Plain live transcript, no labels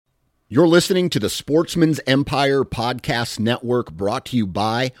You're listening to the Sportsman's Empire Podcast Network, brought to you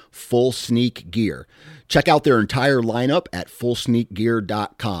by Full Sneak Gear. Check out their entire lineup at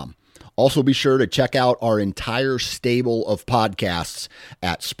fullsneakgear.com. Also be sure to check out our entire stable of podcasts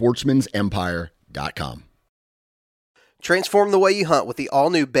at sportsmansempire.com. Transform the way you hunt with the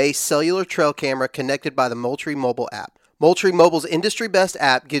all-new Base cellular trail camera connected by the Moultrie mobile app. Moultrie Mobile's industry-best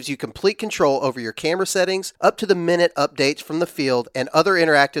app gives you complete control over your camera settings, up-to-the-minute updates from the field, and other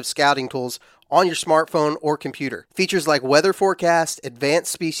interactive scouting tools on your smartphone or computer. Features like weather forecast,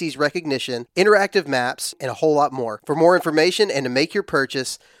 advanced species recognition, interactive maps, and a whole lot more. For more information and to make your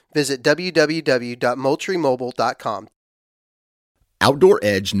purchase, visit www.moultriemobile.com. Outdoor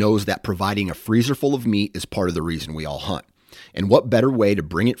Edge knows that providing a freezer full of meat is part of the reason we all hunt. And what better way to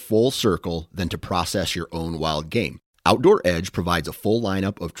bring it full circle than to process your own wild game? Outdoor Edge provides a full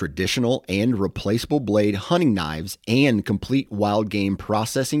lineup of traditional and replaceable blade hunting knives and complete wild game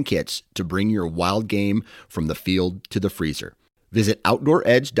processing kits to bring your wild game from the field to the freezer. Visit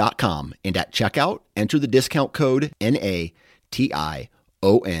OutdoorEdge.com and at checkout, enter the discount code NATION30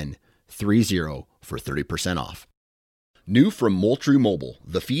 for 30% off. New from Moultrie Mobile,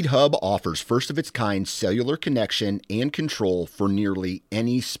 the Feed Hub offers first-of-its-kind cellular connection and control for nearly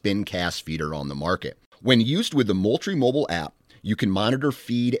any spin cast feeder on the market. When used with the Moultrie mobile app, you can monitor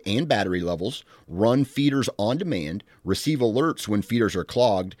feed and battery levels, run feeders on demand, receive alerts when feeders are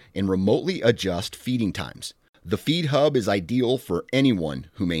clogged, and remotely adjust feeding times. The Feed Hub is ideal for anyone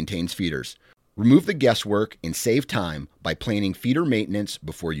who maintains feeders. Remove the guesswork and save time by planning feeder maintenance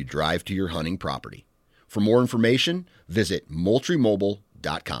before you drive to your hunting property. For more information, visit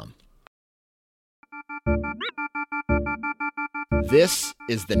moultriemobile.com. This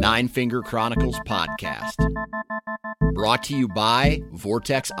is the Nine Finger Chronicles podcast, brought to you by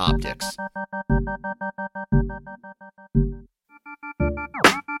Vortex Optics.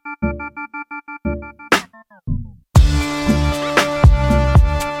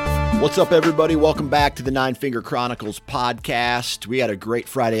 What's up, everybody? Welcome back to the Nine Finger Chronicles podcast. We had a great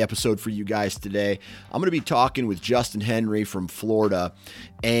Friday episode for you guys today. I'm going to be talking with Justin Henry from Florida,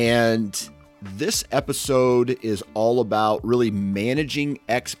 and this episode is all about really managing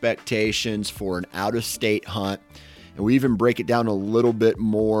expectations for an out-of-state hunt, and we even break it down a little bit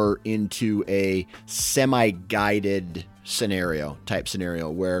more into a semi-guided scenario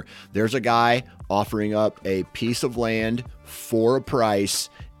where there's a guy offering up a piece of land for a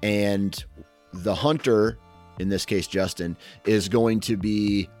price, and the hunter, in this case Justin, is going to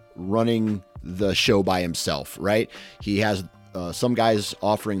be running the show by himself, right? He has some guys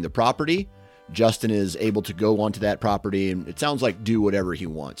offering the property. Justin is able to go onto that property and it sounds like do whatever he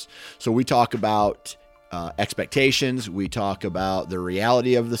wants. So we talk about expectations. We talk about the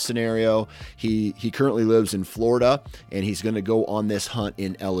reality of the scenario. He currently lives in Florida and he's going to go on this hunt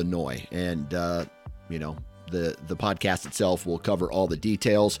in Illinois. And, the podcast itself will cover all the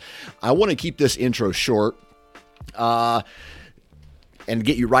details. I want to keep this intro short and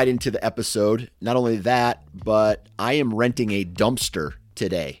get you right into the episode. Not only that, but I am renting a dumpster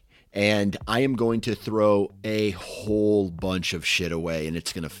today. And I am going to throw a whole bunch of shit away, and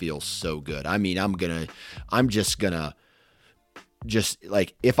it's going to feel so good. I mean, I'm just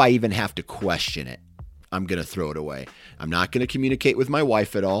like, if I even have to question it, I'm going to throw it away. I'm not going to communicate with my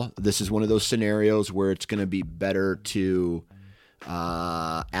wife at all. This is one of those scenarios where it's going to be better to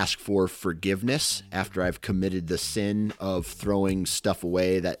ask for forgiveness after I've committed the sin of throwing stuff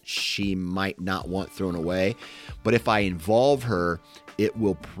away that she might not want thrown away. But if I involve her, it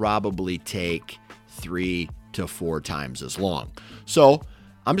will probably take 3 to 4 times as long. So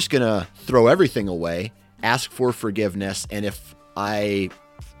I'm just going to throw everything away, ask for forgiveness, and if I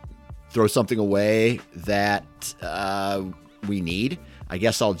throw something away that we need, I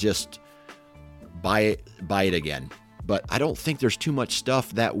guess I'll just buy it again. But I don't think there's too much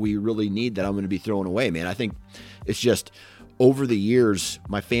stuff that we really need that I'm going to be throwing away, man. I think it's just over the years,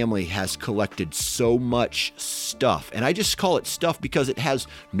 my family has collected so much stuff, and I just call it stuff because it has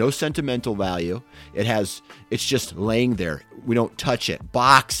no sentimental value. It's just laying there. We don't touch it.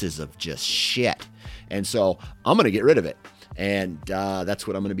 Boxes of just shit. And so I'm going to get rid of it. And that's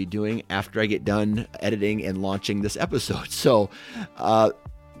what I'm going to be doing after I get done editing and launching this episode. So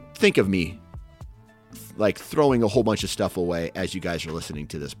think of me like throwing a whole bunch of stuff away as you guys are listening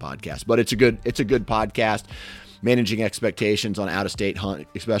to this podcast. But it's a good podcast. Managing expectations on out-of-state hunt,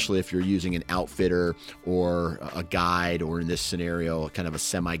 especially if you're using an outfitter or a guide, or in this scenario, kind of a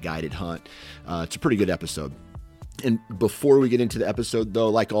semi-guided hunt. It's a pretty good episode. And before we get into the episode, though,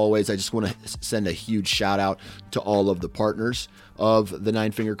 like always, I just want to send a huge shout out to all of the partners of the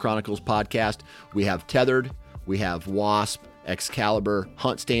Nine Finger Chronicles podcast. We have Tethered, we have Wasp, Excalibur,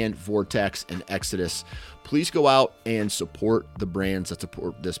 Hunt Stand, Vortex, and Exodus. Please go out and support the brands that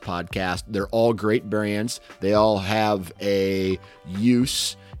support this podcast. They're all great brands. They all have a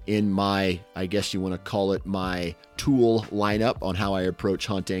use in my, I guess you want to call it, my tool lineup on how I approach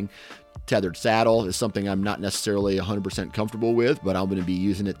hunting. Tethered saddle is something I'm not necessarily 100% comfortable with, but I'm going to be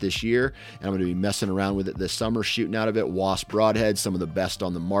using it this year, and I'm going to be messing around with it this summer, shooting out of it. Wasp broadhead, some of the best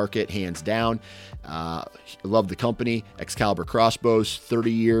on the market, hands down. Love the company. Excalibur crossbows,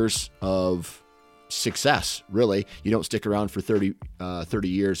 30 years of success, really. You don't stick around for 30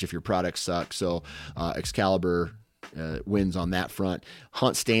 years if your products suck. So Excalibur wins on that front.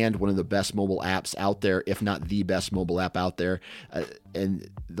 Hunt Stand, one of the best mobile apps out there, if not the best mobile app out there. And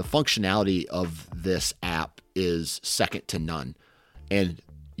the functionality of this app is second to none. And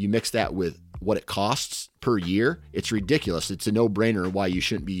you mix that with what it costs per year, it's ridiculous. It's a no-brainer why you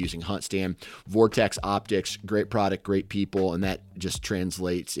shouldn't be using Hunt Stand. Vortex Optics, great product, great people, and that just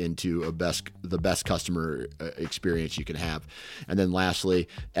translates into the best customer experience you can have. And then lastly,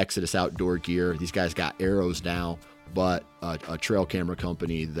 Exodus Outdoor Gear. These guys got arrows now, but a trail camera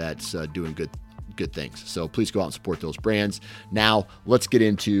company that's doing good things. So please go out and support those brands. Now let's get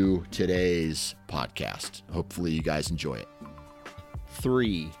into today's podcast. Hopefully you guys enjoy it.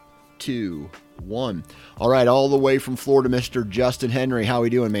 3, 2, 1. All right, all the way from Florida, Mr. Justin Henry. How are we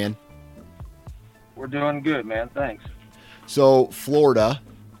doing, man? We're doing good, man. Thanks. So Florida,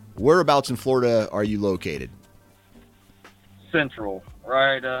 whereabouts in Florida are you located? Central,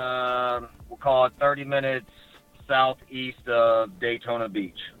 right? We'll call it 30 minutes southeast of Daytona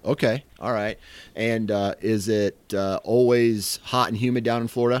Beach. Okay, all right. And is it always hot and humid down in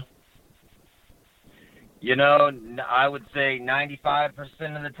Florida? You know, I would say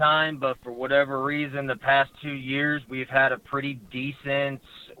 95% of the time, but for whatever reason, the past 2 years, we've had a pretty decent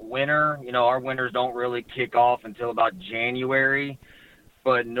winter. You know, our winters don't really kick off until about January,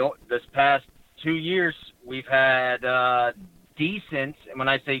 but no, this past 2 years, we've had decent, and when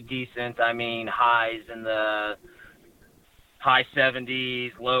I say decent, I mean highs in the high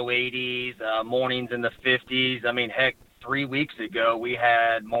 70s, low 80s, mornings in the 50s. I mean, heck, 3 weeks ago we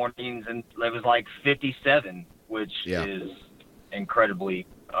had mornings and it was like 57, which is incredibly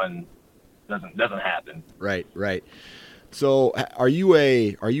doesn't happen. Right. So are you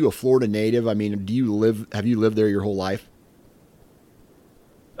a Florida native? I mean, have you lived there your whole life?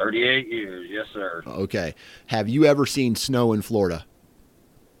 38 years, yes, sir. Okay. Have you ever seen snow in Florida?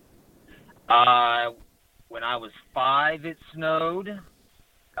 When I was 5, it snowed.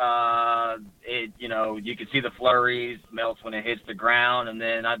 You could see the flurries, melts when it hits the ground, and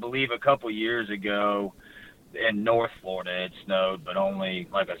then I believe a couple years ago in North Florida it snowed, but only,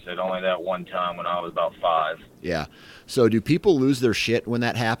 like I said, only that one time when I was about 5. Yeah. So do people lose their shit when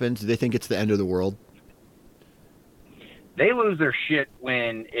that happens? Do they think it's the end of the world? They lose their shit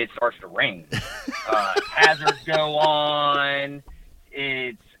when it starts to rain. Hazards go on.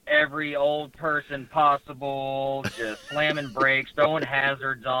 It's every old person possible just slamming brakes, throwing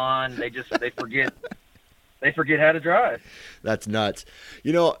hazards on. They forget how to drive. That's nuts.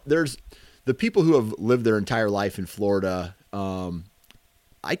 You know, there's the people who have lived their entire life in Florida.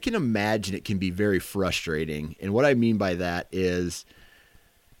 I can imagine it can be very frustrating. And what I mean by that is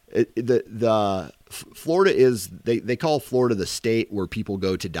Florida is, they call Florida the state where people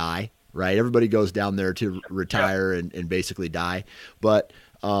go to die, right? Everybody goes down there to retire and basically die. But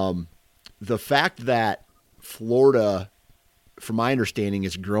the fact that Florida, from my understanding,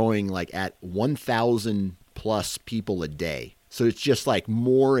 is growing like at 1,000 plus people a day. So it's just like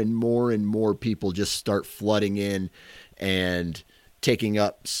more and more and more people just start flooding in and taking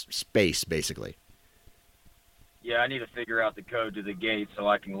up space, basically. Yeah, I need to figure out the code to the gate so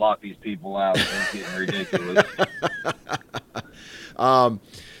I can lock these people out. It's getting ridiculous.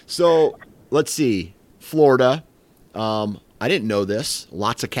 So let's see. Florida. I didn't know this.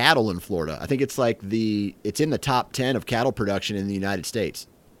 Lots of cattle in Florida. I think it's in the top 10 of cattle production in the United States.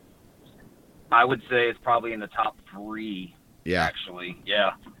 I would say it's probably in the top 3. Yeah. Actually.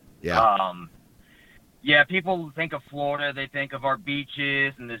 Yeah. Yeah. Yeah, people think of Florida, they think of our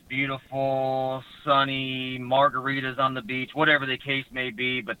beaches and this beautiful, sunny margaritas on the beach, whatever the case may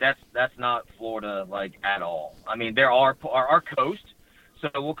be, but that's not Florida, like, at all. I mean, there are our coast, so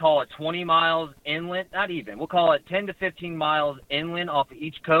we'll call it 20 miles inland, not even, we'll call it 10 to 15 miles inland off of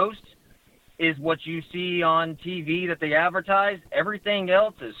each coast is what you see on TV that they advertise. Everything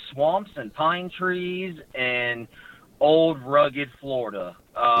else is swamps and pine trees and old, rugged Florida.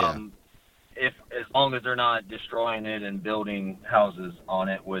 As long as they're not destroying it and building houses on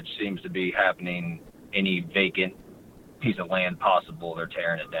it, which seems to be happening, any vacant piece of land possible, they're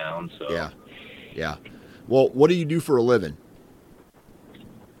tearing it down. So Yeah. Well, what do you do for a living?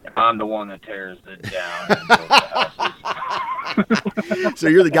 I'm the one that tears it down and builds the houses. So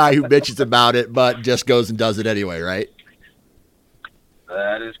you're the guy who bitches about it, but just goes and does it anyway, right?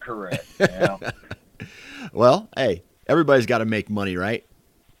 That is correct. Yeah. Well, hey, everybody's got to make money, right?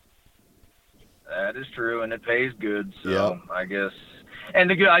 That is true, and it pays good. So Yep. I guess, and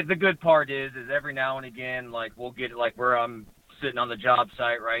the good part is every now and again, like we'll get like where I'm sitting on the job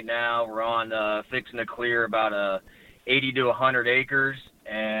site right now. We're on fixing to clear about 80 to 100 acres,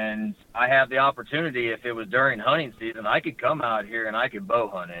 and I have the opportunity. If it was during hunting season, I could come out here and I could bow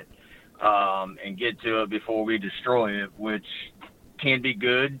hunt it and get to it before we destroy it, which can be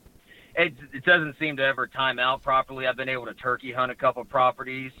good. It doesn't seem to ever time out properly. I've been able to turkey hunt a couple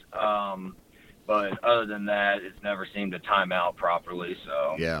properties. But other than that, it's never seemed to time out properly.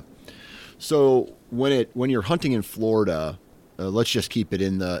 So Yeah. So when you're hunting in Florida, let's just keep it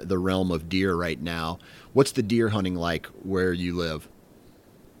in the realm of deer right now. What's the deer hunting like where you live?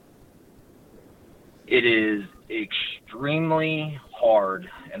 it is extremely hard.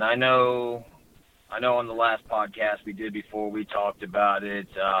 And I know on the last podcast we did before we talked about it,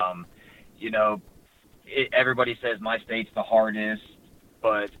 everybody says my state's the hardest,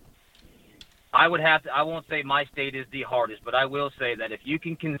 but I won't say my state is the hardest, but I will say that if you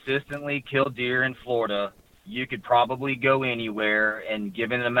can consistently kill deer in Florida, you could probably go anywhere, and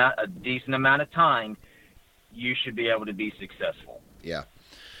given a decent amount of time, you should be able to be successful. Yeah.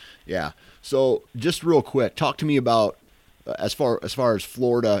 Yeah. So just real quick, talk to me about as far as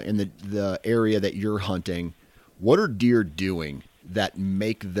Florida and the area that you're hunting, what are deer doing that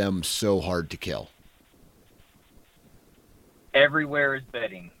make them so hard to kill? Everywhere is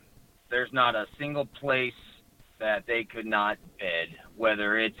bedding. There's not a single place that they could not bed,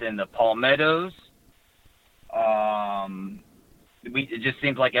 whether it's in the palmettos. It just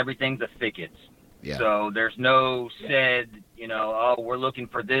seems like everything's a thicket. Yeah. So there's no said, we're looking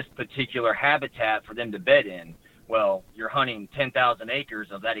for this particular habitat for them to bed in. Well, you're hunting 10,000 acres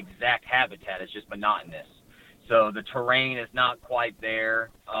of that exact habitat. It's just monotonous. So the terrain is not quite there.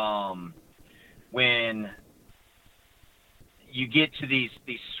 When you get to these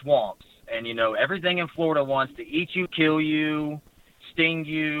swamps, and everything in Florida wants to eat you, kill you, sting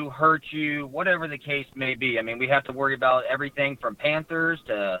you, hurt you, whatever the case may be. I mean, we have to worry about everything from panthers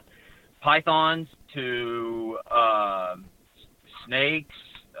to pythons to snakes,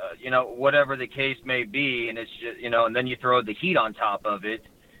 whatever the case may be. And it's just, and then you throw the heat on top of it.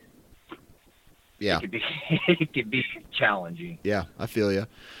 Yeah. It could be challenging. Yeah, I feel you.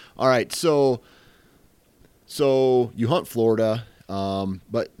 All right. So you hunt Florida,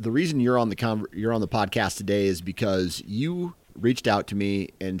 but the reason you're on the podcast today is because you reached out to me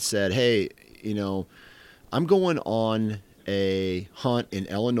and said, "Hey, I'm going on a hunt in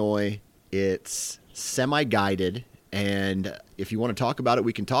Illinois. It's semi-guided, and if you want to talk about it,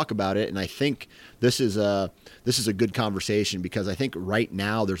 we can talk about it." And I think this is a good conversation, because I think right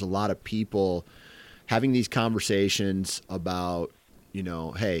now there's a lot of people having these conversations about,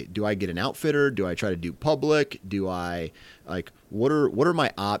 hey, do I get an outfitter? Do I try to do public? Do I what are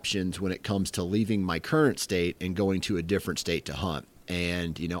my options when it comes to leaving my current state and going to a different state to hunt?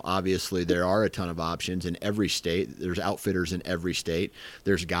 And, obviously there are a ton of options in every state. There's outfitters in every state.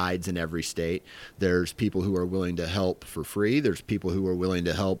 There's guides in every state. There's people who are willing to help for free. There's people who are willing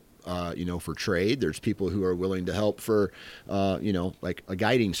to help, for trade. There's people who are willing to help for, like a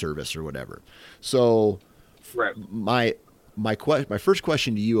guiding service or whatever. So Right. My first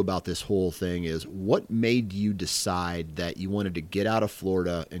question to you about this whole thing is, what made you decide that you wanted to get out of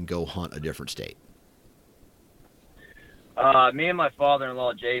Florida and go hunt a different state? Me and my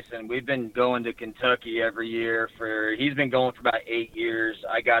father-in-law, Jason, we've been going to Kentucky every year he's been going for about 8 years.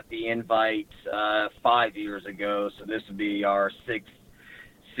 I got the invite 5 years ago, so this would be our 6th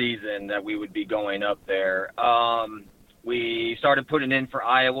season that we would be going up there. We started putting in for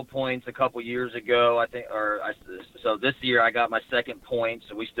Iowa points a couple years ago, I think, so this year I got my 2nd point,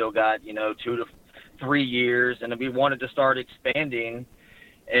 so we still got, 2 to 3 years, and we wanted to start expanding.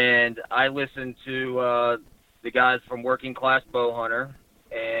 And I listened to the guys from Working Class Bow Hunter,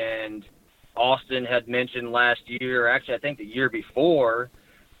 and Austin had mentioned last year, actually I think the year before,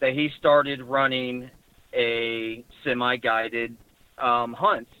 that he started running a semi-guided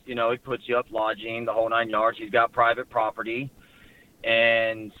hunt. He puts you up lodging, the whole 9 yards. He's got private property.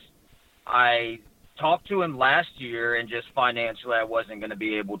 And I talked to him last year, and just financially I wasn't going to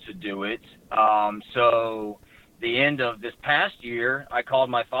be able to do it. So the end of this past year, I called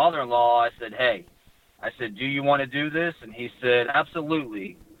my father-in-law. I said, "Hey," do you want to do this? And he said,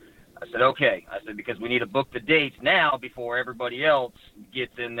 "Absolutely." I said, okay. I said, because we need to book the dates now before everybody else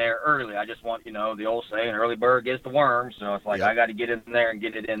gets in there early. I just want, the old saying, early bird gets the worm. So it's like, Yep. I got to get in there and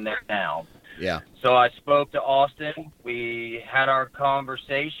get it in there now. Yeah. So I spoke to Austin. We had our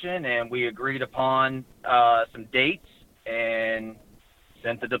conversation, and we agreed upon some dates and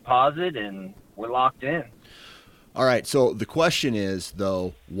sent the deposit, and we're locked in. All right. So the question is,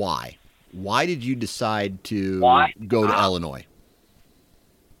 though, why? Why did you decide to go to Illinois?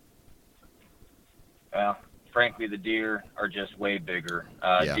 Well, frankly, the deer are just way bigger.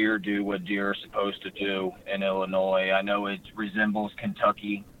 Yeah. Deer do what deer are supposed to do in Illinois. I know it resembles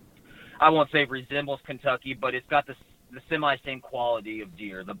Kentucky. I won't say resembles Kentucky, but it's got the semi-same quality of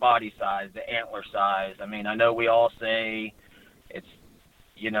deer, the body size, the antler size. I mean, I know we all say it's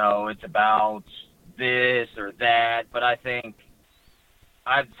about this or that, but I think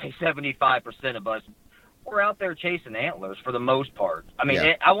I'd say 75% of us, we're out there chasing antlers for the most part. I mean,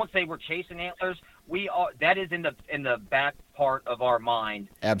 Yeah. I won't say we're chasing antlers. We are. That is in the back part of our mind.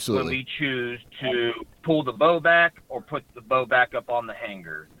 Absolutely. When we choose to pull the bow back or put the bow back up on the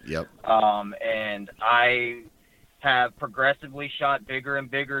hanger. Yep. And I have progressively shot bigger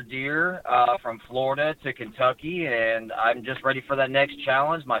and bigger deer from Florida to Kentucky, and I'm just ready for that next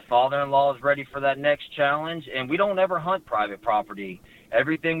challenge. My father-in-law is ready for that next challenge, and we don't ever hunt private property.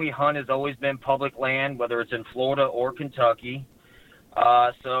 Everything we hunt has always been public land, whether it's in Florida or Kentucky.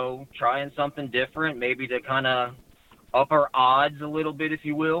 So trying something different, maybe to kind of up our odds a little bit, if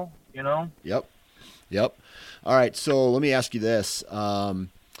you will, Yep. All right. So let me ask you this.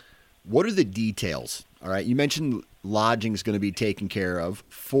 What are the details? All right. You mentioned lodging is going to be taken care of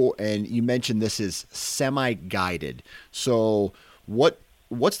and you mentioned this is semi-guided. So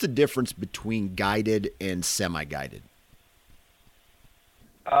what's the difference between guided and semi-guided?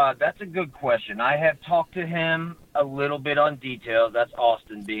 That's a good question. I have talked to him a little bit on details. That's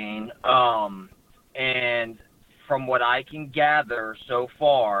Austin Bean. And from what I can gather so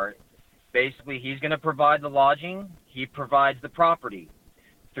far, basically he's going to provide the lodging. He provides the property.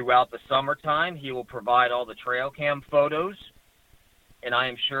 Throughout the summertime, he will provide all the trail cam photos. And I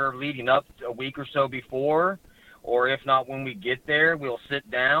am sure leading up a week or so before, or if not when we get there, we'll sit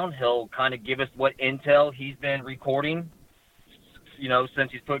down. He'll kind of give us what intel he's been recording,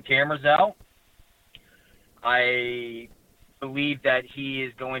 since he's put cameras out. I believe that he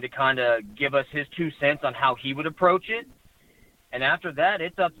is going to kind of give us his 2 cents on how he would approach it. And after that,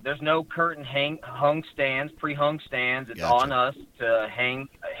 it's up. There's no curtain hung stands, pre-hung stands. It's Gotcha. on us to hang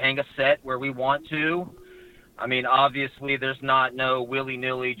a set where we want to. I mean, obviously, there's no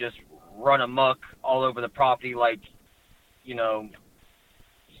willy-nilly just run amok all over the property like,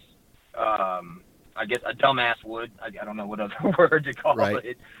 I guess a dumbass would. I don't know what other word to call Right.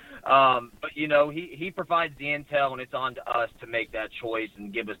 it. But he provides the intel, and it's on to us to make that choice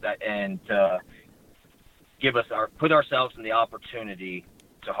and give us that, and put ourselves in the opportunity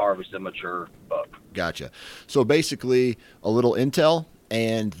to harvest a mature buck. Gotcha. So basically a little intel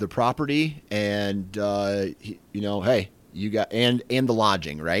and the property and, hey, you got, and the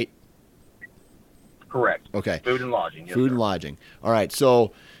lodging, right? Correct. Okay. Food and lodging. Yes, Food sir. and lodging. All right.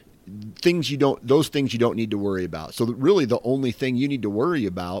 So those things you don't need to worry about. So really the only thing you need to worry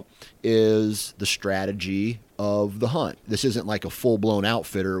about is the strategy of the hunt. This isn't like a full-blown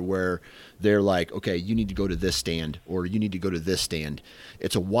outfitter where they're like, okay, you need to go to this stand or you need to go to this stand.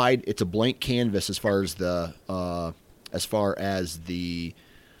 It's a blank canvas as far as the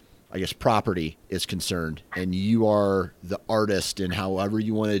I guess property is concerned, and you are the artist, and however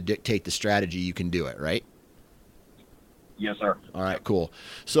you want to dictate the strategy, you can do it, right? Yes, sir. All right, cool.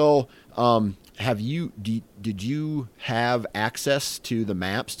 So, did you have access to the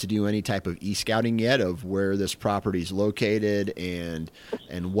maps to do any type of e-scouting yet of where this property is located and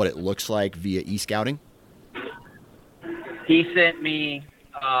what it looks like via e-scouting? He sent me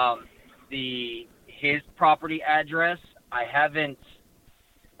his property address. I haven't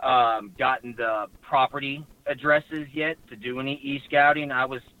gotten the property addresses yet to do any e-scouting. I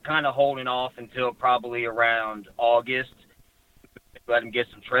was kind of holding off until probably around August. Let him get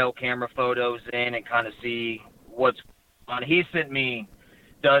some trail camera photos in and kind of see what's on. He sent me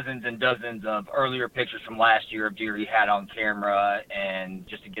dozens and dozens of earlier pictures from last year of deer he had on camera, and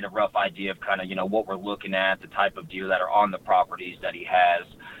just to get a rough idea of kind of, what we're looking at, the type of deer that are on the properties that he has.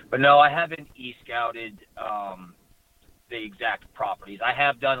 But no, I haven't e-scouted the exact properties. I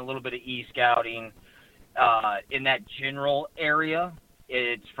have done a little bit of e-scouting in that general area.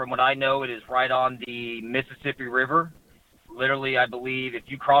 It's, from what I know, it is right on the Mississippi River. Literally, I believe if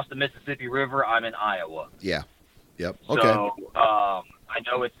you cross the Mississippi River, I'm in Iowa. Yeah. Yep. Okay. So I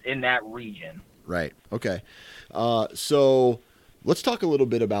know it's in that region. Right. Okay. So let's talk a little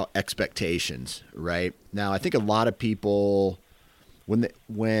bit about expectations, right? Now, I think a lot of people,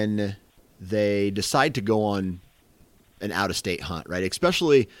 when they decide to go on an out-of-state hunt, right?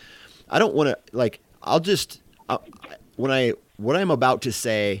 Especially, I don't want to, like, what I'm about to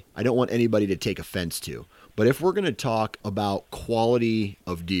say, I don't want anybody to take offense to. But if we're going to talk about quality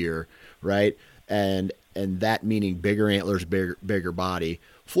of deer, right, and that meaning bigger antlers, bigger body,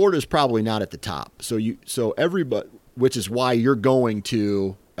 Florida's probably not at the top. So everybody, which is why you're going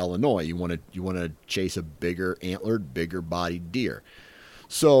to Illinois. You want to chase a bigger antlered, bigger bodied deer.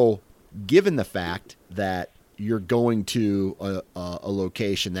 So, given the fact that you're going to a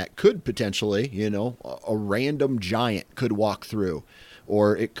location that could potentially, a random giant could walk through,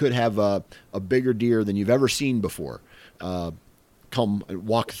 or it could have a bigger deer than you've ever seen before come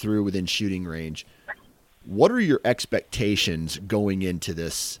walk through within shooting range. What are your expectations going into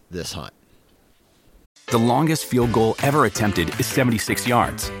this hunt? The longest field goal ever attempted is 76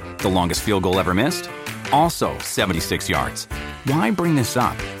 yards. The longest field goal ever missed? Also 76 yards. Why bring this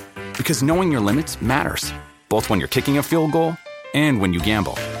up? Because knowing your limits matters, both when you're kicking a field goal and when you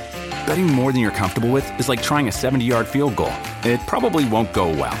gamble. Betting more than you're comfortable with is like trying a 70-yard field goal. It probably won't go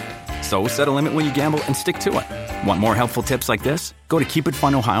well. So set a limit when you gamble and stick to it. Want more helpful tips like this? Go to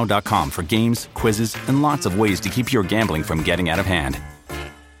keepitfunohio.com for games, quizzes, and lots of ways to keep your gambling from getting out of hand.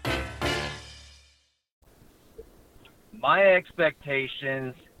 My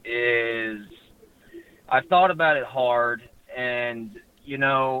expectations is, I've thought about it hard, and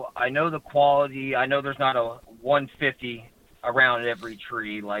I know the quality. I know there's not a 150 around every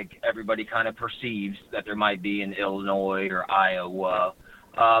tree like everybody kind of perceives that there might be in Illinois or Iowa,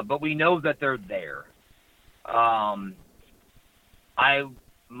 but we know that they're there.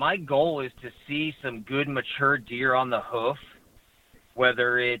 My goal is to see some good mature deer on the hoof,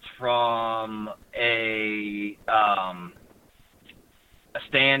 whether it's from a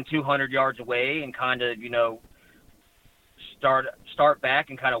stand 200 yards away and kind of, start back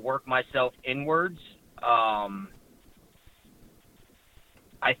and kind of work myself inwards. I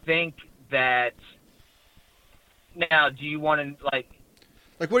think that now, do you want to like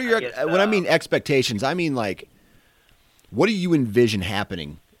what are your, when I mean expectations, I mean, like, what do you envision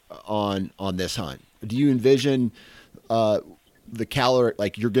happening on this hunt? Do you envision, the calorie,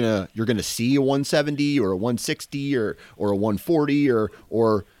 like you're gonna see a 170 or a 160 or a 140 or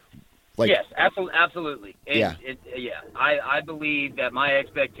like? Yes, absolutely. And I believe that my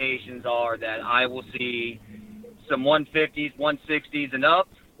expectations are that I will see some 150s, 160s and up,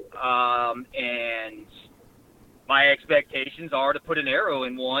 and my expectations are to put an arrow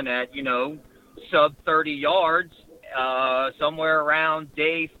in one at sub 30 yards, somewhere around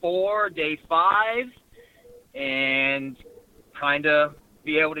day 4, day 5, and kind of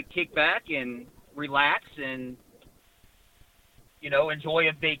be able to kick back and relax and, enjoy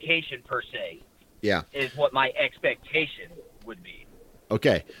a vacation per se. Yeah. Is what my expectation would be.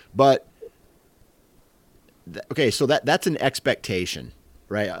 Okay. But, so that's an expectation,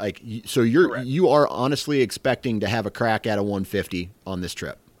 right? Like, so you are honestly expecting to have a crack at a 150 on this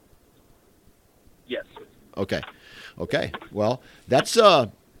trip? Yes. Okay. Well, that's,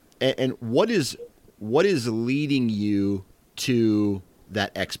 and what is leading you to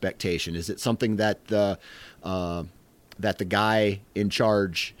that expectation? Is it something that the guy in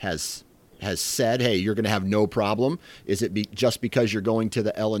charge has said, hey, you're going to have no problem? Is it just because you're going to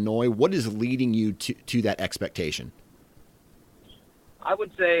the Illinois? What is leading you to that expectation? I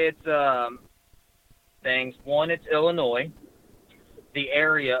would say it's things. One, it's Illinois, the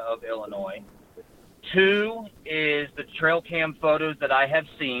area of Illinois. 2 is the trail cam photos that I have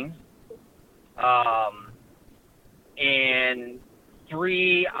seen. And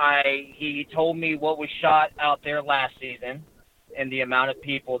 3, he told me what was shot out there last season and the amount of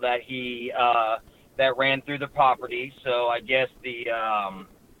people that he that ran through the property. So I guess the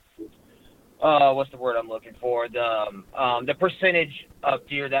what's the word I'm looking for? The percentage of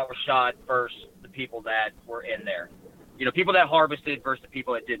deer that were shot versus the people that were in there. People that harvested versus the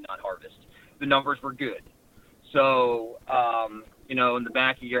people that did not harvest. The numbers were good. So in the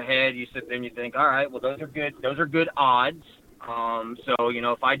back of your head, you sit there and you think, all right, well, those are good odds. So,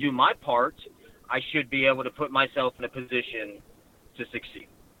 if I do my part, I should be able to put myself in a position to succeed.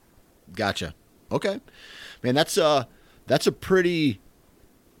 Gotcha. Okay, man, that's a pretty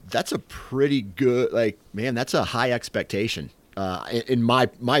good, like, man, that's a high expectation. In my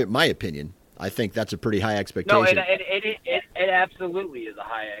opinion, I think that's a pretty high expectation. No, it absolutely is a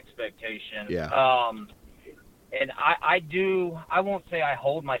high expectation. Yeah. And I won't say I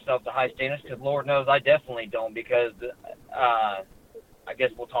hold myself to high standards, because Lord knows I definitely don't, because I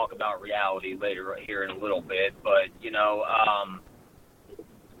guess we'll talk about reality later here in a little bit. But,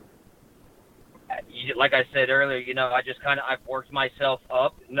 like I said earlier, I just I've worked myself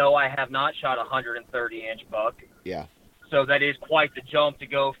up. No, I have not shot a 130-inch buck. Yeah. So that is quite the jump to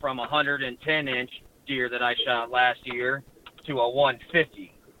go from a 110-inch deer that I shot last year to a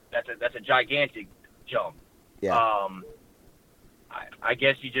 150. That's a gigantic jump. Yeah. I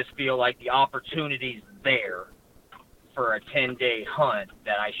guess you just feel like the opportunity's there for a 10-day hunt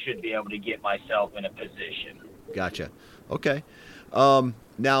that I should be able to get myself in a position. Gotcha. Okay.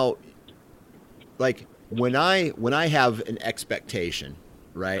 Now, like when I have an expectation,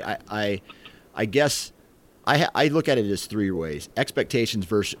 right? I guess I look at it as three ways. Expectations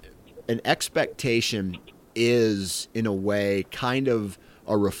versus an expectation is in a way kind of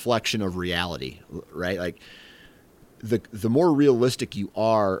a reflection of reality, right? Like the more realistic you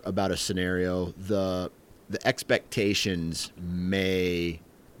are about a scenario, the expectations may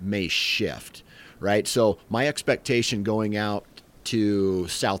shift, right? So my expectation going out to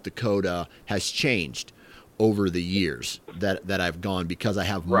South Dakota has changed over the years that I've gone because I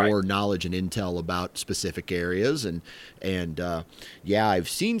have more knowledge and intel about specific areas and yeah, I've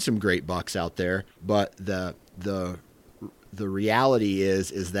seen some great bucks out there, but the reality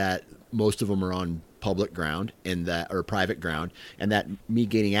is that most of them are on public ground or private ground, and that me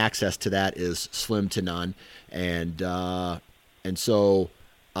gaining access to that is slim to none, and so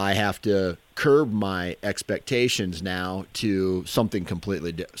I have to curb my expectations now to something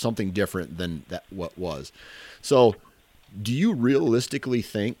completely something different than what was. So do you realistically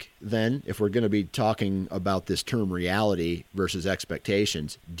think then, if we're going to be talking about this term reality versus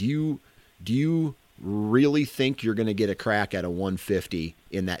expectations, do you really think you're going to get a crack at a 150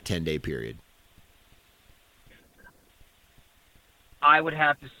 in that 10-day period? I would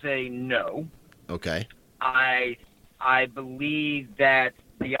have to say no. Okay. I believe that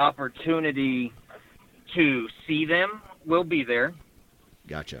the opportunity to see them will be there.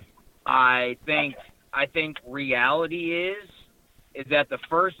 Gotcha. I think reality is that the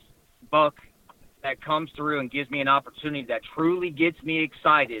first buck that comes through and gives me an opportunity that truly gets me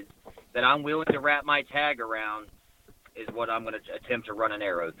excited, that I'm willing to wrap my tag around, is what I'm going to attempt to run an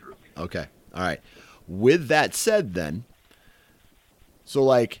arrow through. Okay. All right. With that said then, so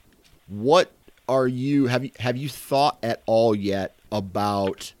like what are you, have you thought at all yet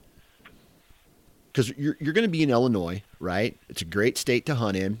about, because you're going to be in Illinois, right? It's a great state to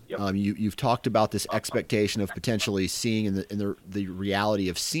hunt in. Yep. You've talked about this expectation of potentially seeing in the reality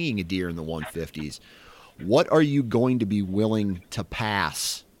of seeing a deer in the 150s. What are you going to be willing to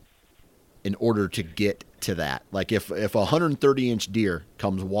pass in order to get to that? Like if a 130-inch deer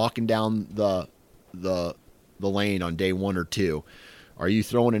comes walking down the lane on day 1 or 2, are you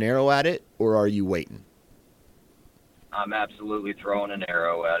throwing an arrow at it or are you waiting? I'm absolutely throwing an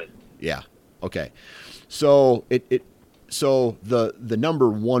arrow at it. Yeah. Okay. So so the number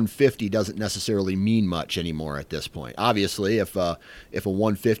 150 doesn't necessarily mean much anymore at this point. Obviously, if a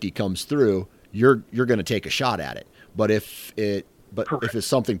 150 comes through, you're going to take a shot at it. But if it's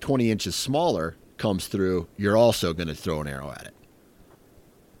something 20 inches smaller comes through, you're also going to throw an arrow at it.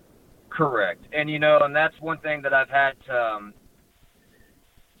 Correct. And and that's one thing that I've had to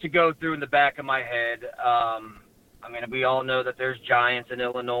go through in the back of my head. I mean, we all know that there's giants in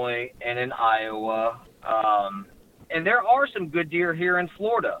Illinois and in Iowa. And there are some good deer here in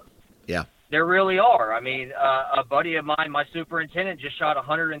Florida. Yeah. There really are. I mean, a buddy of mine, my superintendent, just shot a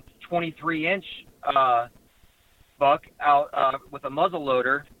 123-inch buck out with a muzzle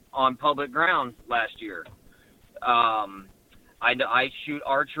loader on public ground last year. I shoot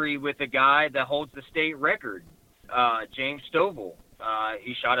archery with a guy that holds the state record, James Stovall.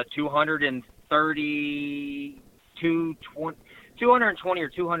 He shot a 220 or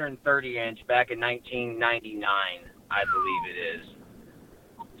 230 inch back in 1999, I believe it is.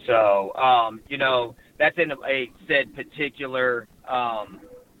 So, that's in a said particular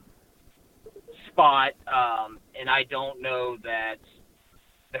spot, and I don't know that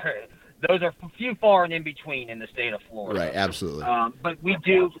those are few far and in between in the state of Florida. Right, absolutely. But we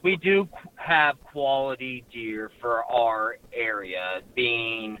do have quality deer for our area,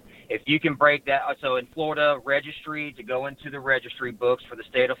 being if you can break that. So in Florida registry, to go into the registry books for the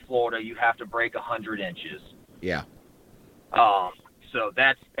state of Florida, you have to break 100 inches. Yeah. So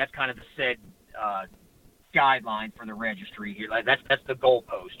that's kind of the said guideline for the registry here. Like that's the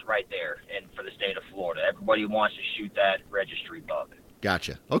goalpost right there, and for the state of Florida, everybody wants to shoot that registry buck.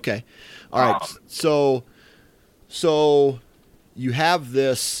 Gotcha. Okay. All right. So you have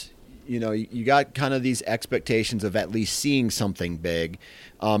this, you got kind of these expectations of at least seeing something big.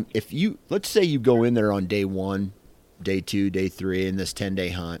 Let's say you go in there on day 1, day 2, day 3 in this 10-day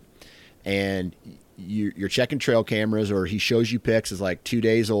hunt, and you're checking trail cameras, or he shows you pics as like 2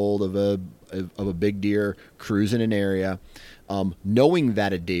 days old of a big deer cruising an area, knowing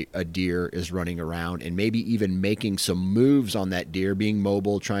that a deer is running around and maybe even making some moves on that deer, being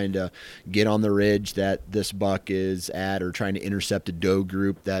mobile, trying to get on the ridge that this buck is at, or trying to intercept a doe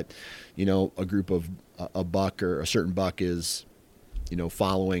group that, a group of a buck or a certain buck is,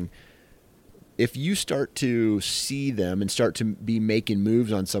 following. If you start to see them and start to be making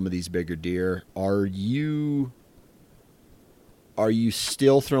moves on some of these bigger deer, are you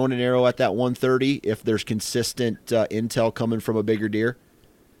still throwing an arrow at that 130 if there's consistent intel coming from a bigger deer?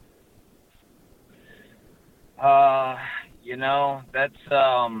 That's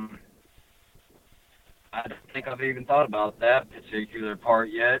I don't think I've even thought about that particular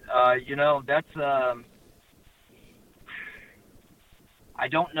part yet. That's I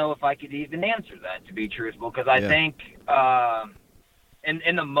don't know if I could even answer that, to be truthful, because I think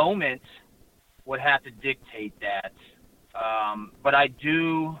in the moment would have to dictate that. But I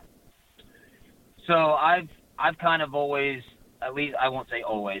do. So I've kind of always, at least I won't say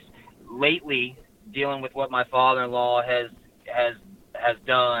always, lately dealing with what my father-in-law has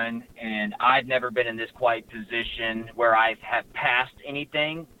done, and I've never been in this quiet position where I have passed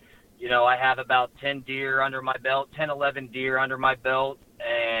anything. I have about 10 deer under my belt, 10, 11 deer under my belt,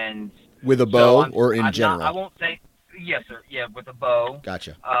 and with a bow or in general? I won't say, yes, sir. Yeah, with a bow.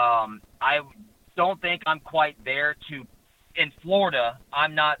 Gotcha. I don't think I'm quite there in Florida,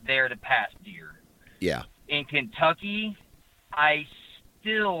 I'm not there to pass deer. Yeah. In Kentucky, I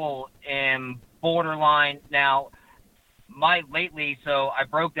still am borderline. Now, so I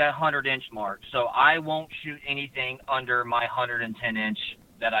broke that 100-inch mark, so I won't shoot anything under my 110-inch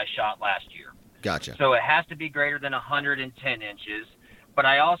that I shot last year. Gotcha. So it has to be greater than 110 inches, but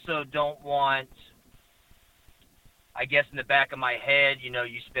I also don't want, I guess in the back of my head, you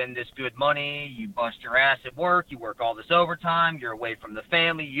spend this good money, you bust your ass at work, you work all this overtime, you're away from the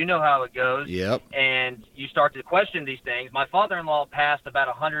family, you know how it goes. Yep. And you start to question these things. My father-in-law passed about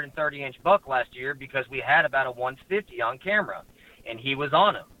a 130-inch buck last year because we had about a 150 on camera, and he was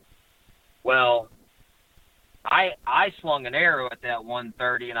on him. Well, I slung an arrow at that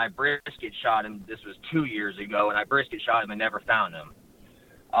 130, and I brisket shot him. This was 2 years ago, and I brisket shot him and never found him.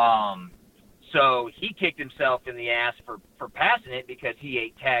 So he kicked himself in the ass for passing it because he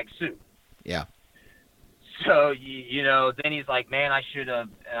ate tag soup. Yeah. So, then he's like, man, I should have.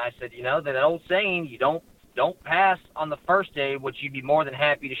 And I said, that old saying, you don't pass on the first day, which you'd be more than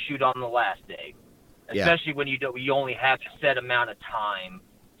happy to shoot on the last day. Especially when you only have a set amount of time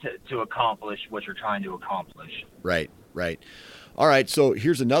to accomplish what you're trying to accomplish. Right. All right, so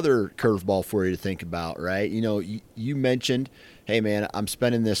here's another curveball for you to think about, right? You mentioned, hey, man, I'm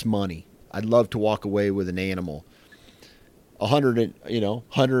spending this money. I'd love to walk away with an animal.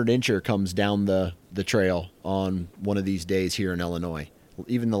 100-incher comes down the trail on one of these days here in Illinois,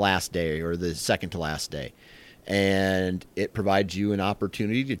 even the last day or the second to last day, and it provides you an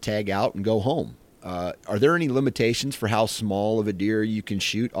opportunity to tag out and go home. Are there any limitations for how small of a deer you can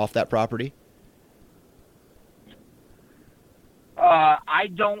shoot off that property? I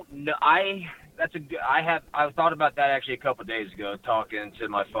don't know. I thought about that actually a couple of days ago, talking to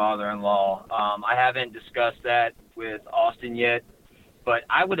my father-in-law. I haven't discussed that with Austin yet, but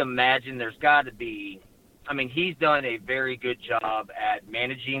I would imagine there's got to be. I mean, he's done a very good job at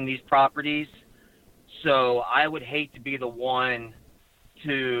managing these properties, so I would hate to be the one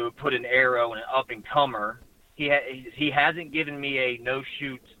to put an arrow in an up-and-comer. He hasn't given me a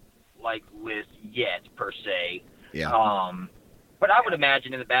no-shoot list yet per se. Yeah. But I would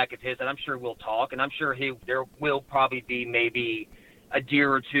imagine in the back of his head, I'm sure we'll talk, and I'm sure there will probably be maybe a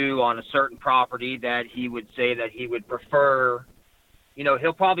deer or two on a certain property that he would say that he would prefer.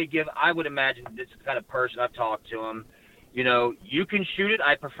 He'll probably give. I would imagine this is the kind of person. I've talked to him. You can shoot it.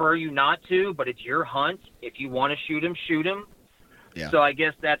 I prefer you not to, but it's your hunt. If you want to shoot him, shoot him. Yeah. So I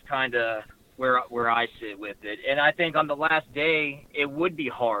guess that's kind of where I sit with it. And I think on the last day, it would be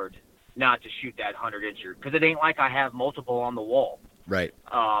hard not to shoot that 100-incher because it ain't like I have multiple on the wall. Right.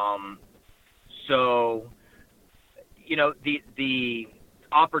 So, the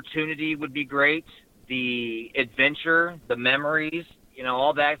opportunity would be great. The adventure, the memories,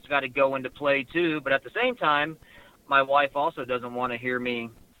 all that's got to go into play too. But at the same time, my wife also doesn't want to hear me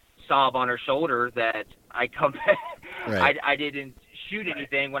sob on her shoulder that I come back. Right. I didn't shoot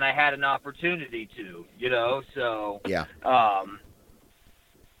anything when I had an opportunity to, so. Yeah.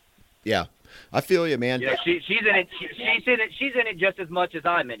 Yeah, I feel you, man. She's in it. She's in it just as much as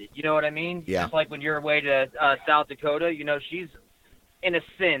I'm in it. You know what I mean? Yeah. Just like when you're away to South Dakota, she's in a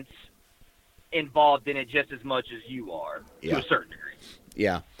sense involved in it just as much as you are to a certain degree.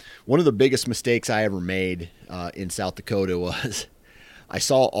 Yeah. One of the biggest mistakes I ever made in South Dakota was I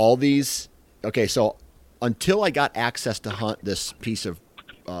saw all these. Okay, so until I got access to hunt this piece of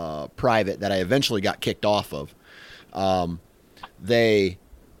private that I eventually got kicked off of, the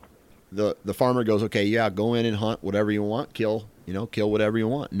farmer goes, okay, yeah, go in and hunt whatever you want, kill whatever you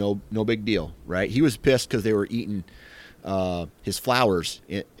want, no big deal, right? He was pissed because they were eating his flowers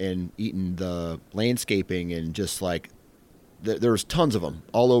and eating the landscaping, and just like there was tons of them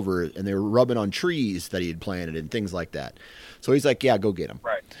all over, and they were rubbing on trees that he had planted and things like that. So he's like, yeah, go get them.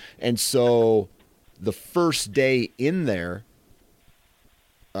 Right. And so the first day in there,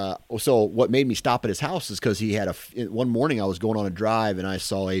 so what made me stop at his house is because he had one morning I was going on a drive and I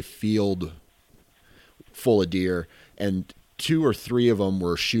saw a field full of deer, and 2 or 3 of them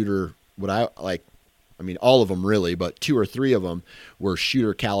were all of them really, but 2 or 3 of them were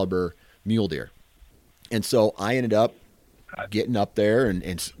shooter caliber mule deer. And so I ended up getting up there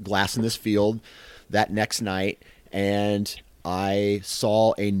and glassing this field that next night, and I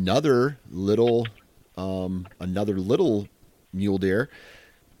saw another little mule deer.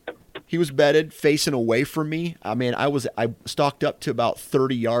 He was bedded facing away from me. I mean, I stalked up to about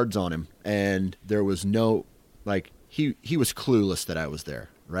 30 yards on him, and there was no, he was clueless that I was there,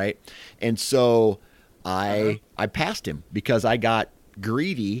 right? And so I passed him because I got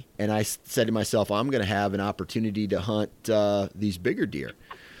greedy, and I said to myself, I'm going to have an opportunity to hunt these bigger deer.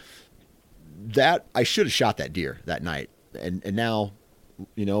 That I should have shot that deer that night, and now,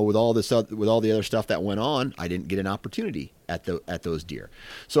 with all the other stuff that went on, I didn't get an opportunity at those deer.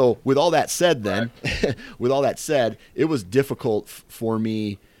 So with all that said, it was difficult for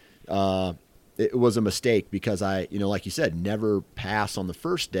me. It was a mistake because I, like you said, never pass on the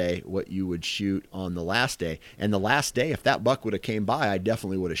first day what you would shoot on the last day. And the last day, if that buck would have came by, I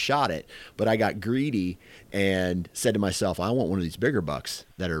definitely would have shot it. But I got greedy and said to myself, I want one of these bigger bucks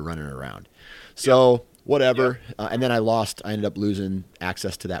that are running around. So whatever. And then I ended up losing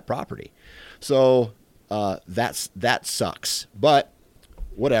access to that property. So that sucks, but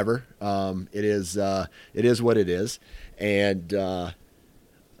whatever. It is what it is. And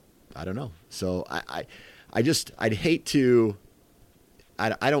I don't know. So I'd hate to,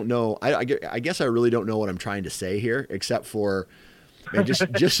 I don't know. I guess I really don't know what I'm trying to say here, except for, man,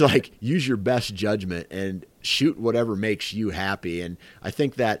 just like use your best judgment and shoot whatever makes you happy. And I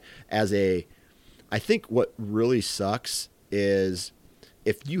think that I think what really sucks is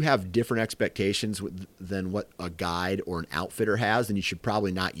if you have different expectations than what a guide or an outfitter has, then you should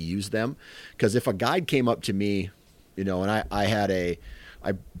probably not use them. Because if a guide came up to me, and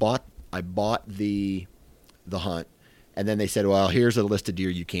I bought the hunt, and then they said, well, here's a list of deer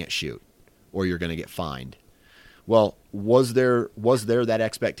you can't shoot or you're going to get fined. Well, was there that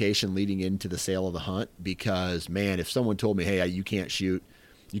expectation leading into the sale of the hunt? Because, man, if someone told me, hey, you can't shoot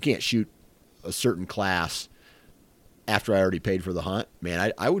a certain class after I already paid for the hunt,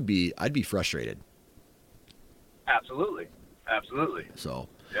 man, I'd be frustrated. Absolutely. So,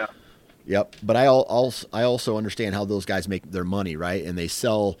 yeah. Yep. But I also understand how those guys make their money, right? And they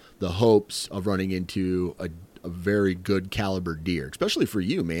sell the hopes of running into a very good caliber deer, especially for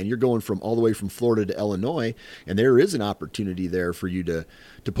you, man. You're going from all the way from Florida to Illinois, and there is an opportunity there for you to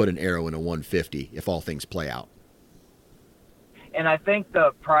put an arrow in a 150 if all things play out. And I think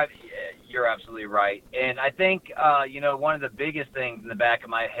you're absolutely right. And I think, one of the biggest things in the back of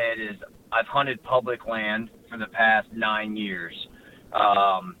my head is I've hunted public land for the past 9 years.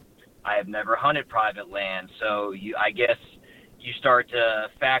 I have never hunted private land. So I guess you start to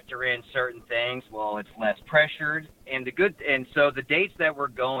factor in certain things. Well, it's less pressured. And so the dates that we're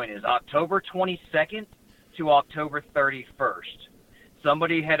going is October 22nd to October 31st.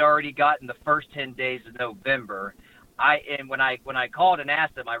 Somebody had already gotten the first 10 days of November. When I called and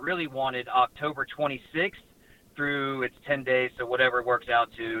asked them, I really wanted October 26th through its 10 days, so whatever it works out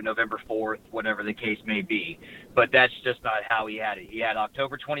to, November 4th, whatever the case may be. But that's just not how he had it. He had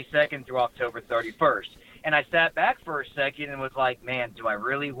October 22nd through October 31st. And I sat back for a second and was like, man, do I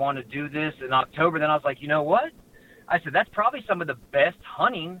really want to do this in October? Then I was like, you know what? I said, that's probably some of the best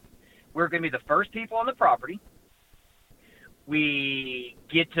hunting. We're going to be the first people on the property. We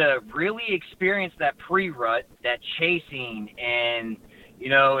get to really experience that pre-rut, that chasing, and,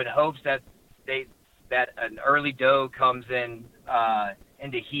 in hopes that an early doe comes in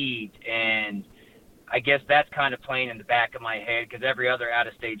into heat. And I guess that's kind of playing in the back of my head because every other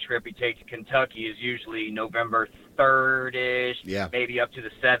out-of-state trip we take to Kentucky is usually November 3rd-ish, maybe up to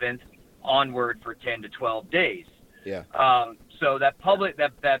the 7th, onward for 10 to 12 days. Yeah. So that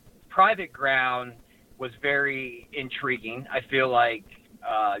private ground was very intriguing. I feel like,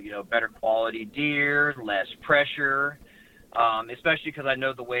 better quality deer, less pressure. especially because I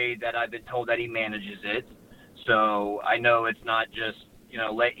know the way that I've been told that he manages it. So I know it's not just,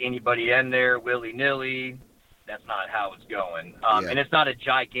 let anybody in there willy-nilly. That's not how it's going. And it's not a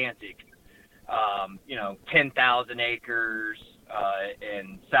gigantic, 10,000 acres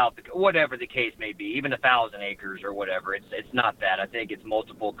in South Dakota, whatever the case may be, even 1,000 acres or whatever. It's not that. I think it's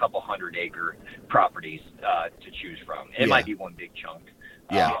multiple couple 100-acre properties to choose from. It might be one big chunk.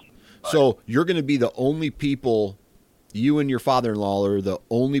 Yeah. So you're going to be the only people, you and your father-in-law are the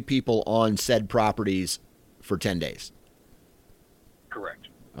only people on said properties for 10 days. Correct.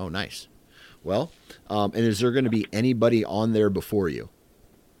 Oh, nice. Well, and is there going to be anybody on there before you?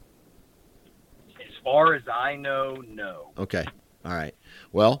 As far as I know, no. Okay. All right.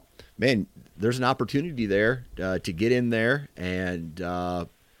 Well, man, there's an opportunity there to get in there and,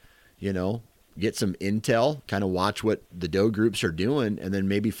 get some intel, kind of watch what the doe groups are doing, and then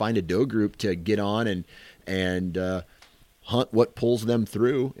maybe find a doe group to get on and hunt what pulls them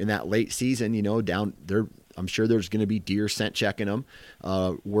through in that late season, down there. I'm sure there's going to be deer scent checking them,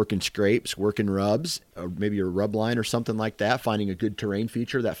 working scrapes, working rubs, or maybe a rub line or something like that, finding a good terrain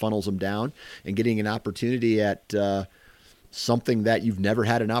feature that funnels them down and getting an opportunity at something that you've never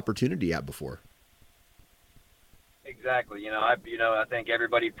had an opportunity at before. Exactly. I think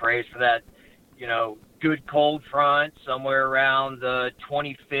everybody prays for that, good cold front somewhere around the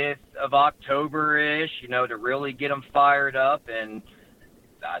 25th of October-ish, to really get them fired up. And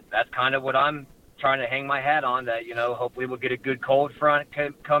that's kind of what I'm trying to hang my hat on, that, hopefully we'll get a good cold front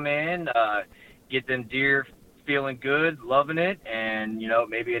come in, get them deer feeling good, loving it, and,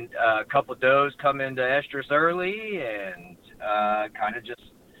 maybe a couple does come into estrus early and kind of just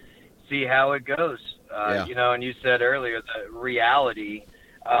see how it goes. And you said earlier, the reality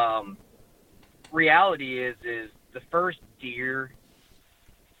is the first deer,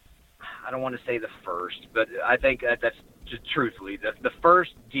 I don't want to say the first, but I think that's just truthfully, the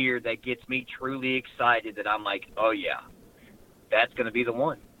first deer that gets me truly excited, that I'm like, oh yeah, that's going to be the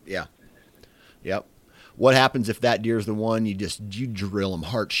one. Yeah. Yep. What happens if that deer's the one? You drill him,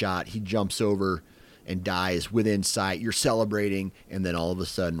 heart shot. He jumps over and dies within sight. You're celebrating, and then all of a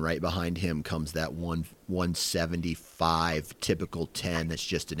sudden, right behind him comes that 175 typical 10 that's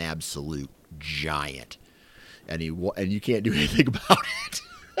just an absolute giant, and you can't do anything about it.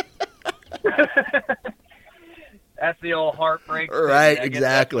 That's the old heartbreak. Right,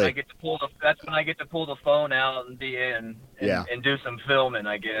 exactly. That's when I get to pull the phone out and and do some filming,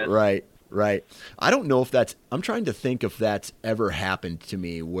 I guess. Right. I don't know if I'm trying to think if that's ever happened to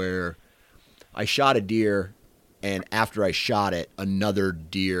me, where I shot a deer, and after I shot it, another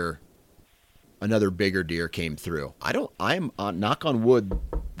bigger deer came through. I'm knock on wood,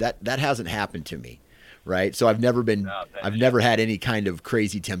 that hasn't happened to me. Right. So I've never had any kind of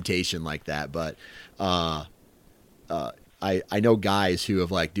crazy temptation like that, but, I know guys who have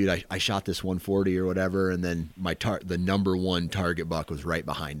like, dude, I shot this 140 or whatever, and then the number one target buck was right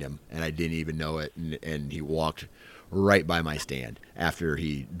behind him, and I didn't even know it, and he walked right by my stand after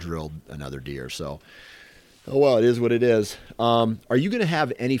he drilled another deer. So, oh well, it is what it is. Are you going to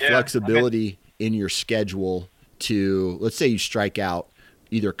have any flexibility in your schedule to, let's say you strike out,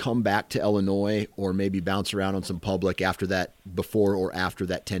 either come back to Illinois or maybe bounce around on some public after that, before or after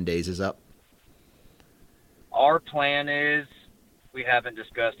that 10 days is up? Our plan is, we haven't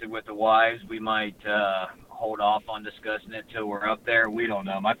discussed it with the wives. We might hold off on discussing it till we're up there. We don't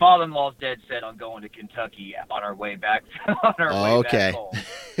know. My father-in-law's dead set on going to Kentucky on our way back. Back home.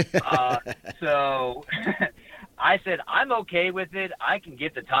 So I said, I'm okay with it. I can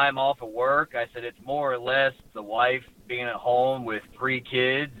get the time off of work. I said, it's more or less the wife being at home with 3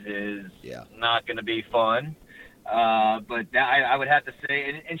 kids is not going to be fun. But I would have to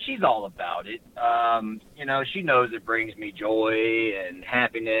say, and she's all about it. She knows it brings me joy and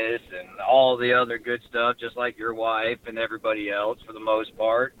happiness and all the other good stuff, just like your wife and everybody else for the most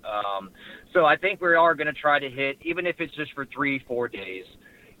part. So I think we are going to try to hit, even if it's just for 3-4 days,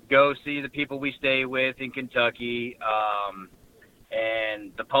 go see the people we stay with in Kentucky.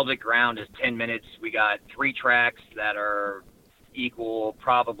 And the public ground is 10 minutes. We got 3 tracks that are equal,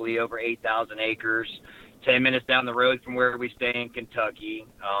 probably over 8,000 acres. 10 minutes down the road from where we stay in Kentucky.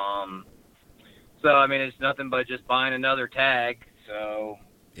 So, I mean, it's nothing but just buying another tag. So,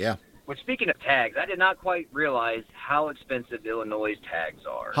 yeah. But speaking of tags, I did not quite realize how expensive Illinois' tags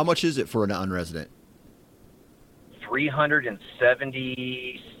are. How much is it for a non-resident?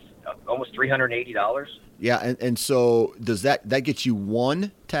 $370, almost $380. Yeah, and so does that get you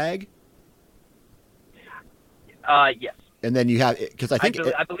one tag? Yes. And then you have, because I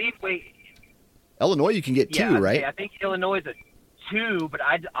believe Illinois, you can get 2, right? I think Illinois is a 2, but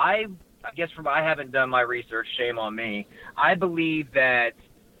I guess I haven't done my research. Shame on me. I believe that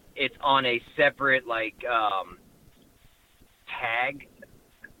it's on a separate tag.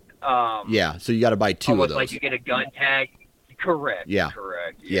 Yeah, so you got to buy two of almost those. like you get a gun tag. Correct. Yeah.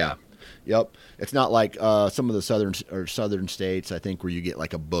 Correct. Yeah. Yep. It's not like some of the southern states, I think, where you get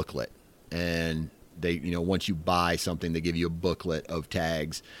like a booklet, and they, once you buy something, they give you a booklet of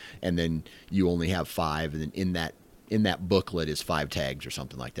tags, and then you only have 5, and then in that booklet is 5 tags or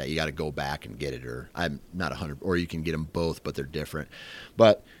something like that. You got to go back and get it, or I'm not 100, or you can get them both, but they're different.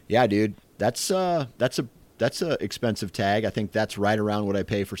 But yeah, dude, that's a expensive tag. I think that's right around what I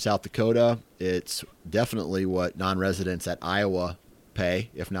pay for South Dakota. It's definitely what non-residents at Iowa pay,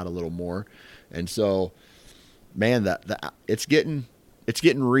 if not a little more. And so, man, it's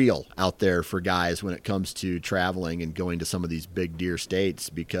getting real out there for guys when it comes to traveling and going to some of these big deer states,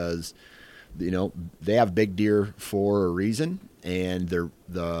 because they have big deer for a reason, and the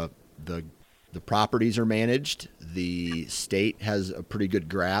properties are managed. The state has a pretty good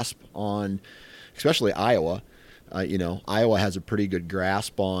grasp on, especially Iowa. Iowa has a pretty good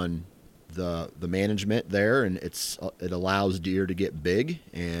grasp on the management there, and it allows deer to get big,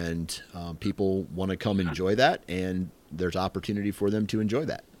 and people want to come enjoy that, and there's opportunity for them to enjoy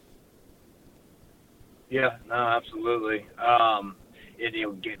that. Yeah, no, absolutely.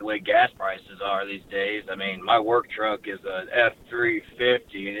 Get the way gas prices are these days. I mean, my work truck is an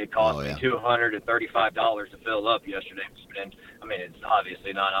F-350, and it cost me $235 to fill up yesterday. And I mean, it's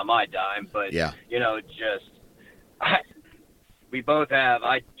obviously not on my dime, but yeah.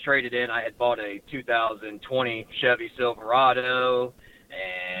 I traded in. I had bought a 2020 Chevy Silverado,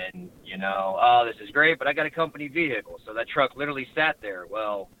 and this is great, but I got a company vehicle, so that truck literally sat there.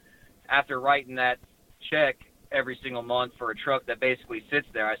 Well, after writing that check every single month for a truck that basically sits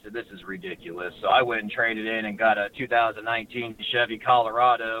there, I said, this is ridiculous. So I went and traded in and got a 2019 Chevy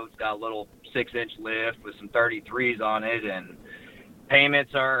Colorado. It's got a little 6-inch lift with some 33s on it, and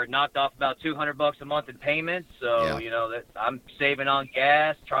payments are knocked off about $200 a month in payments. So, that I'm saving on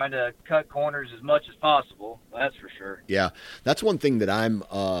gas, trying to cut corners as much as possible. That's for sure. Yeah. That's one thing that I'm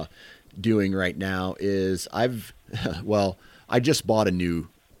doing right now is I just bought a new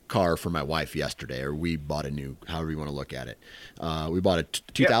car for my wife yesterday, or we bought a new, however you want to look at it. We bought a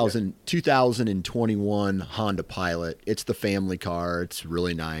 2021 Honda Pilot. It's the family car. It's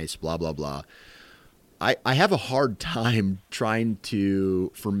really nice, blah, blah, blah. I have a hard time trying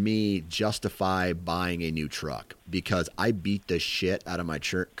to, for me, justify buying a new truck, because I beat the shit out of my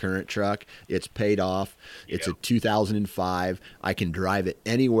current truck. It's paid off. It's a 2005. I can drive it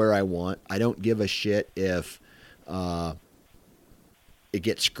anywhere I want. I don't give a shit if it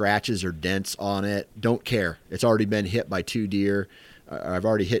gets scratches or dents on it. Don't care. It's already been hit by 2 deer. I've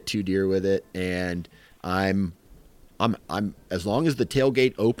already hit 2 deer with it, and I'm as long as the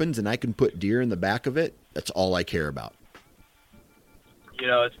tailgate opens and I can put deer in the back of it, that's all I care about.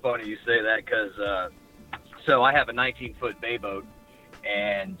 It's funny you say that, because so I have a 19-foot bay boat,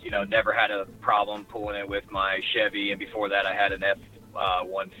 and never had a problem pulling it with my Chevy, and before that I had an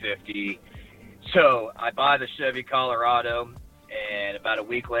F-150. So I buy the Chevy Colorado, and about a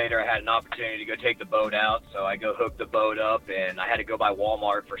week later I had an opportunity to go take the boat out. So I go hook the boat up, and I had to go by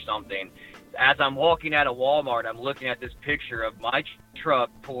Walmart for something. As I'm walking out of Walmart, I'm looking at this picture of my truck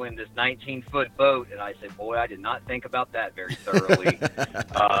pulling this 19-foot boat, and I said, boy, I did not think about that very thoroughly.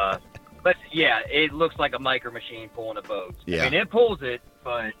 But yeah, it looks like a micro machine pulling a boat. Yeah. I mean, it pulls it,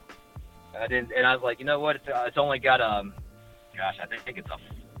 but I didn't. And I was like, you know what? It's only got I think it's a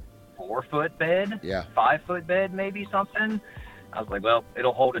 4-foot bed. Yeah. 5-foot bed, maybe something. I was like, well,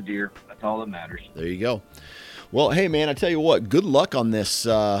 it'll hold a deer. That's all that matters. There you go. Well, hey, man, I tell you what, good luck on this,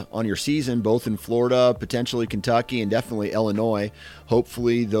 on your season, both in Florida, potentially Kentucky, and definitely Illinois.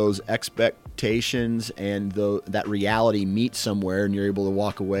 Hopefully those expectations and that reality meet somewhere, and you're able to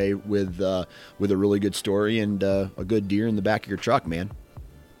walk away with a really good story and a good deer in the back of your truck, man.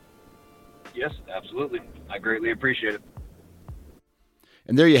 Yes, absolutely. I greatly appreciate it.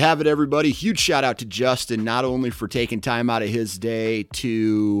 And there you have it, everybody. Huge shout out to Justin, not only for taking time out of his day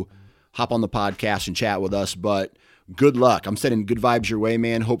to hop on the podcast and chat with us, but good luck. I'm sending good vibes your way,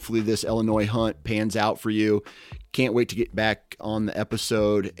 man. Hopefully this Illinois hunt pans out for you. Can't wait to get back on the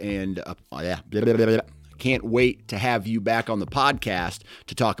episode, and can't wait to have you back on the podcast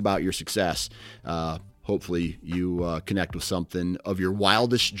to talk about your success. Hopefully you connect with something of your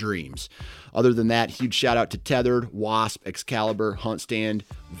wildest dreams. Other than that, huge shout out to Tethered, Wasp, Excalibur, Hunt Stand,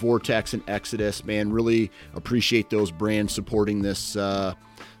 Vortex, and Exodus. Man, really appreciate those brands supporting this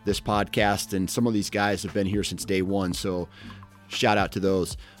podcast, and some of these guys have been here since day one. So shout out to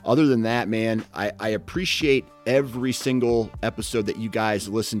those. Other than that, man, I appreciate every single episode that you guys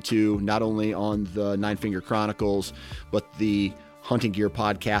listen to, not only on the Nine Finger Chronicles, but the Hunting Gear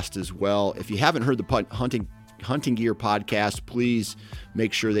podcast as well. If you haven't heard the Hunting Gear podcast, please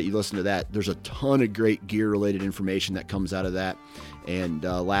make sure that you listen to that. There's a ton of great gear-related information that comes out of that. And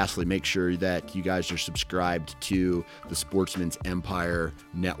lastly, make sure that you guys are subscribed to the Sportsman's Empire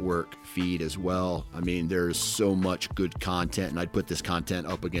Network feed as well. I mean, there's so much good content, and I'd put this content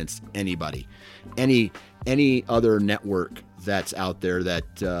up against anybody, any other network that's out there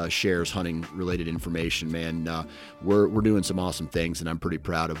that shares hunting-related information, man. We're doing some awesome things, and I'm pretty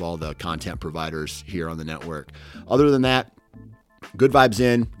proud of all the content providers here on the network. Other than that, good vibes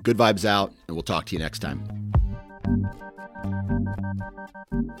in, good vibes out, and we'll talk to you next time.